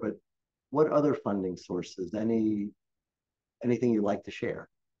whatever, but what other funding sources? Anything you'd like to share?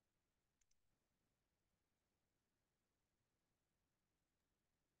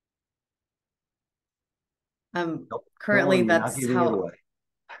 Currently that's how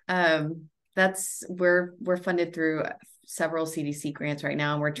we're funded through several CDC grants right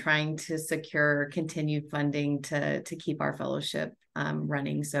now, and we're trying to secure continued funding to keep our fellowship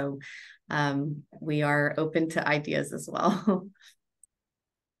running. So we are open to ideas as well.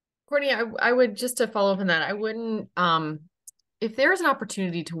 Courtney, I would, just to follow up on that, I wouldn't, if there is an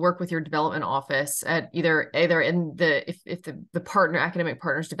opportunity to work with your development office at either in if the academic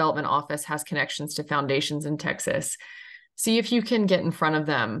partners development office has connections to foundations in Texas, see if you can get in front of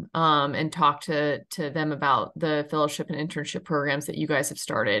them and talk to them about the fellowship and internship programs that you guys have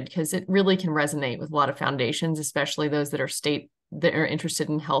started, because it really can resonate with a lot of foundations, especially those that are interested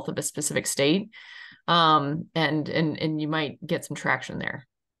in health of a specific state, and you might get some traction there.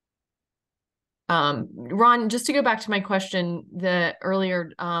 Ron, just to go back to my question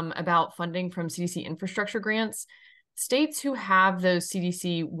earlier about funding from CDC infrastructure grants, states who have those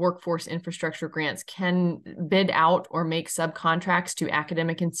CDC workforce infrastructure grants can bid out or make subcontracts to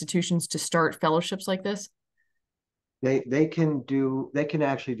academic institutions to start fellowships like this? They can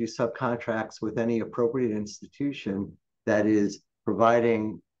actually do subcontracts with any appropriate institution that is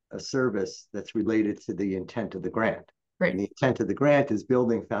providing a service that's related to the intent of the grant. Right. And the intent of the grant is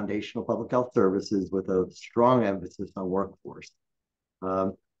building foundational public health services with a strong emphasis on workforce.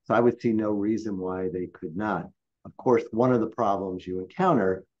 So I would see no reason why they could not. Of course, one of the problems you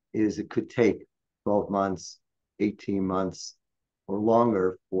encounter is it could take 12 months, 18 months, or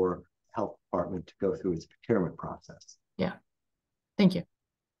longer for the health department to go through its procurement process. Yeah. Thank you.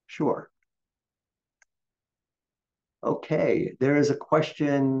 Sure. Okay, there is a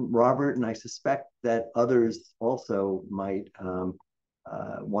question, Robert, and I suspect that others also might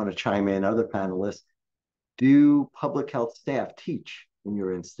want to chime in, other panelists. Do public health staff teach in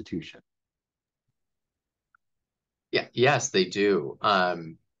your institution? Yeah, yes, they do.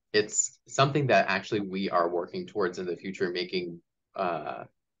 It's something that actually we are working towards in the future, making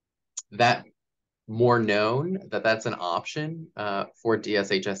that more known, that's an option for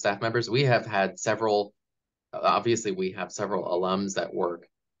DSHS staff members. We have had several. Obviously, we have several alums that work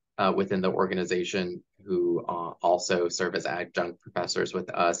within the organization who also serve as adjunct professors with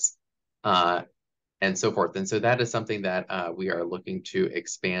us and so forth. And so that is something that we are looking to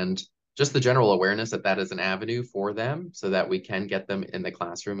expand, just the general awareness that is an avenue for them, so that we can get them in the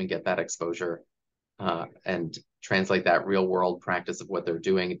classroom and get that exposure and translate that real world practice of what they're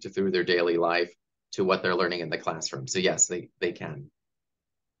doing through their daily life to what they're learning in the classroom. So yes, they can.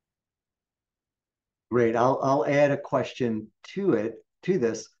 Great. I'll add a question to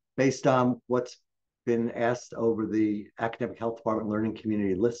this based on what's been asked over the Academic Health Department Learning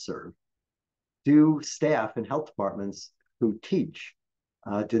Community listserv. Do staff in health departments who teach,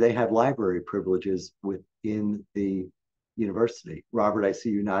 do they have library privileges within the university? Robert, I see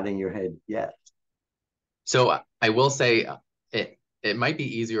you nodding your head yes. So I will say it might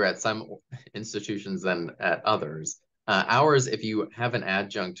be easier at some institutions than at others. Ours, if you have an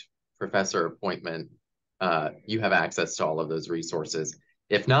adjunct professor appointment, you have access to all of those resources.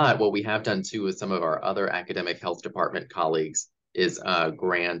 If not, what we have done too with some of our other academic health department colleagues is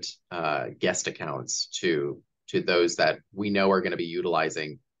grant guest accounts to those that we know are going to be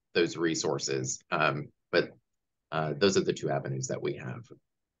utilizing those resources. But those are the two avenues that we have.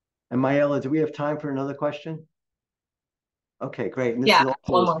 And Mayela, do we have time for another question? Okay, great. And this Yeah, is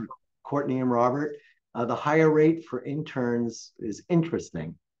also for Courtney and Robert. The higher rate for interns is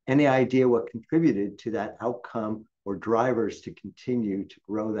interesting. Any idea what contributed to that outcome or drivers to continue to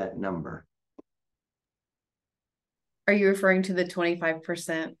grow that number? Are you referring to the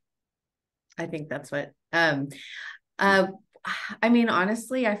 25%? I think that's what. I mean,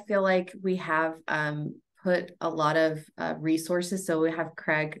 honestly, I feel like we have put a lot of resources. So we have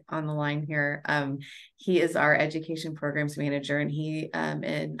Craig on the line here. He is our education programs manager, and he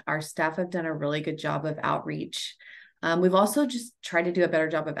and our staff have done a really good job of outreach. We've also just tried to do a better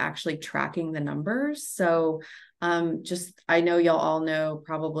job of actually tracking the numbers. So I know y'all all know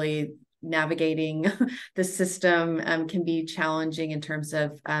probably navigating the system can be challenging in terms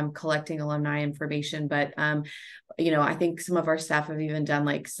of collecting alumni information, but I think some of our staff have even done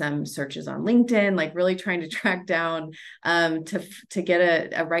like some searches on LinkedIn, like really trying to track down to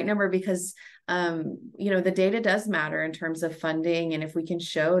get a right number, because the data does matter in terms of funding. And if we can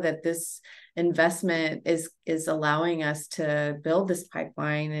show that this investment is allowing us to build this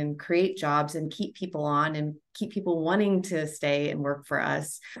pipeline and create jobs and keep people on and keep people wanting to stay and work for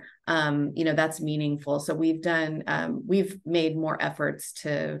us, that's meaningful. So we've made more efforts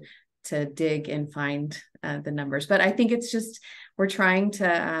to dig and find the numbers, but I think it's just we're trying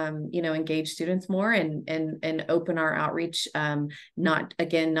to engage students more and open our outreach, not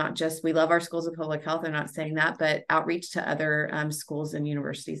just we love our schools of public health, I'm not saying that, but outreach to other schools and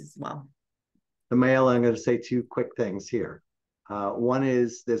universities as well. So Mayela, I'm going to say two quick things here. One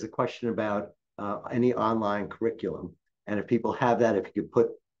is there's a question about any online curriculum, and if people have that, if you could put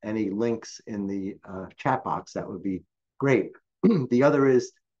any links in the chat box, that would be great. The other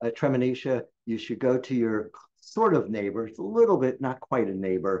is Treemanisha, you should go to your sort of neighbor, it's a little bit, not quite a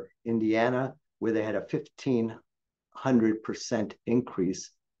neighbor, Indiana, where they had a 1,500%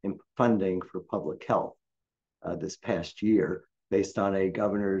 increase in funding for public health this past year, based on a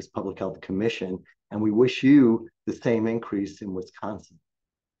governor's public health commission. And we wish you the same increase in Wisconsin.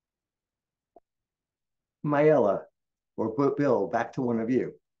 Mayela or Bill, back to one of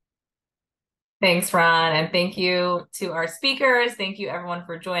you. Thanks, Ron, and thank you to our speakers. Thank you, everyone,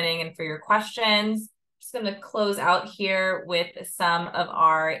 for joining and for your questions. Just going to close out here with some of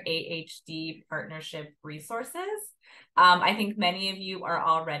our AHD partnership resources. I think many of you are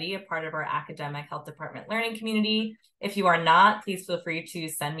already a part of our academic health department learning community. If you are not, please feel free to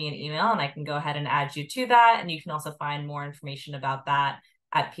send me an email and I can go ahead and add you to that. And you can also find more information about that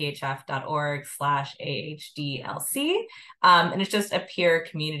at phf.org/AHDLC. And it's just a peer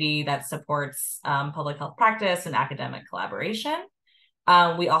community that supports public health practice and academic collaboration.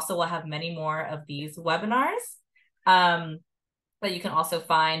 We also will have many more of these webinars that you can also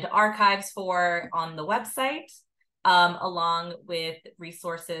find archives for on the website, along with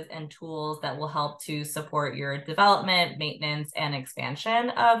resources and tools that will help to support your development, maintenance, and expansion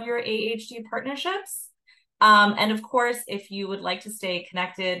of your AHD partnerships. And of course, if you would like to stay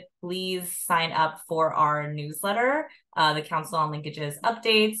connected, please sign up for our newsletter, the Council on Linkages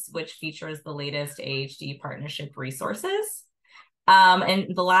Updates, which features the latest AHD partnership resources.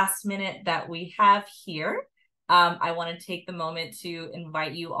 And the last minute that we have here, I want to take the moment to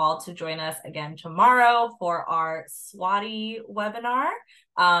invite you all to join us again tomorrow for our SWATI webinar.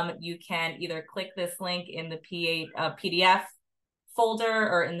 You can either click this link in the PDF folder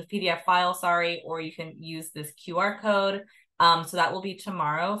or in the PDF file, or you can use this QR code. So that will be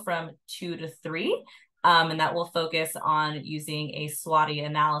tomorrow from 2 to 3. And that will focus on using a SWOT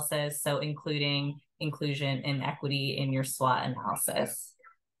analysis, so including inclusion and equity in your SWOT analysis.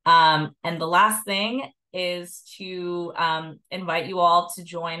 And the last thing is to invite you all to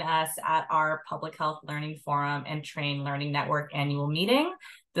join us at our Public Health Learning Forum and Train Learning Network annual meeting.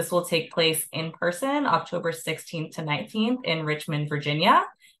 This will take place in person, October 16th to 19th in Richmond, Virginia.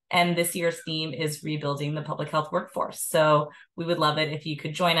 And this year's theme is rebuilding the public health workforce. So we would love it if you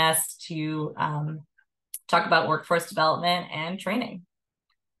could join us to talk about workforce development and training.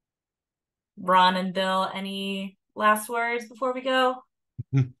 Ron and Bill, any last words before we go?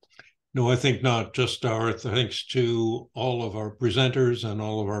 No, I think not. Just our thanks to all of our presenters and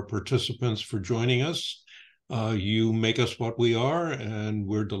all of our participants for joining us. You make us what we are, and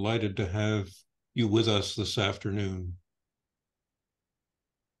we're delighted to have you with us this afternoon.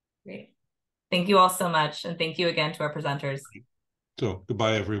 Great. Thank you all so much. And thank you again to our presenters. So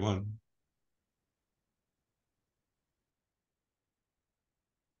goodbye, everyone.